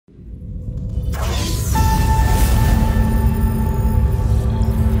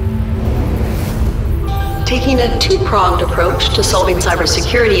Taking a two-pronged approach to solving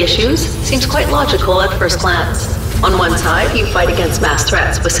cybersecurity issues seems quite logical at first glance. On one side, you fight against mass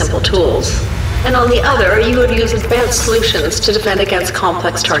threats with simple tools, and on the other, you would use advanced solutions to defend against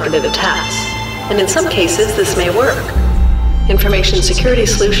complex targeted attacks. And in some cases, this may work. Information security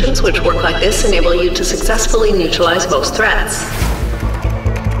solutions which work like this enable you to successfully neutralize most threats.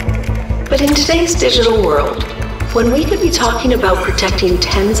 But in today's digital world, when we could be talking about protecting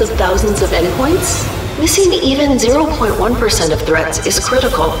tens of thousands of endpoints, missing even 0.1% of threats is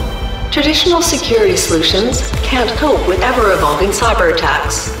critical. Traditional security solutions can't cope with ever-evolving cyber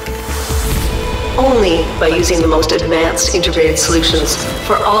attacks. Only by using the most advanced integrated solutions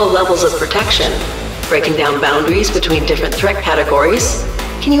for all levels of protection, breaking down boundaries between different threat categories,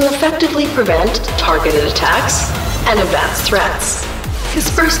 can you effectively prevent targeted attacks and advanced threats.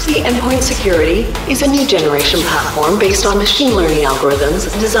 Kaspersky Endpoint Security is a new generation platform based on machine learning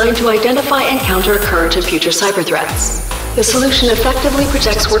algorithms designed to identify and counter current and future cyber threats. The solution effectively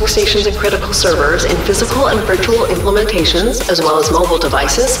protects workstations and critical servers in physical and virtual implementations, as well as mobile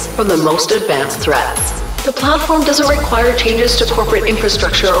devices, from the most advanced threats. The platform doesn't require changes to corporate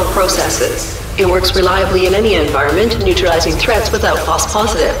infrastructure or processes. It works reliably in any environment, neutralizing threats without false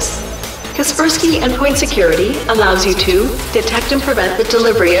positives. Kaspersky Endpoint Security allows you to detect and prevent the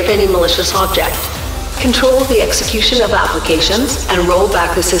delivery of any malicious object, control the execution of applications and roll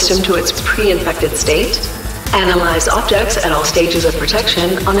back the system to its pre-infected state, analyze objects at all stages of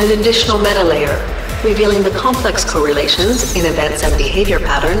protection on an additional meta layer, revealing the complex correlations in events and behavior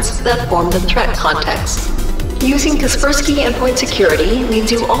patterns that form the threat context. Using Kaspersky Endpoint Security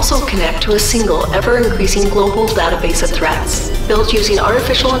means you also connect to a single, ever-increasing global database of threats, built using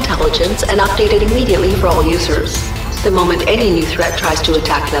artificial intelligence and updated immediately for all users. The moment any new threat tries to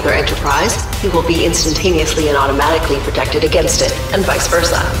attack another enterprise, you will be instantaneously and automatically protected against it, and vice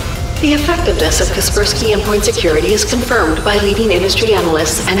versa. The effectiveness of Kaspersky Endpoint Security is confirmed by leading industry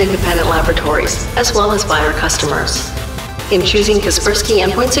analysts and independent laboratories, as well as by our customers. In choosing Kaspersky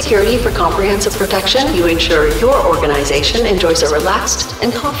Endpoint Security for comprehensive protection, you ensure your organization enjoys a relaxed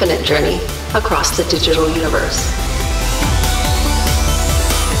and confident journey across the digital universe.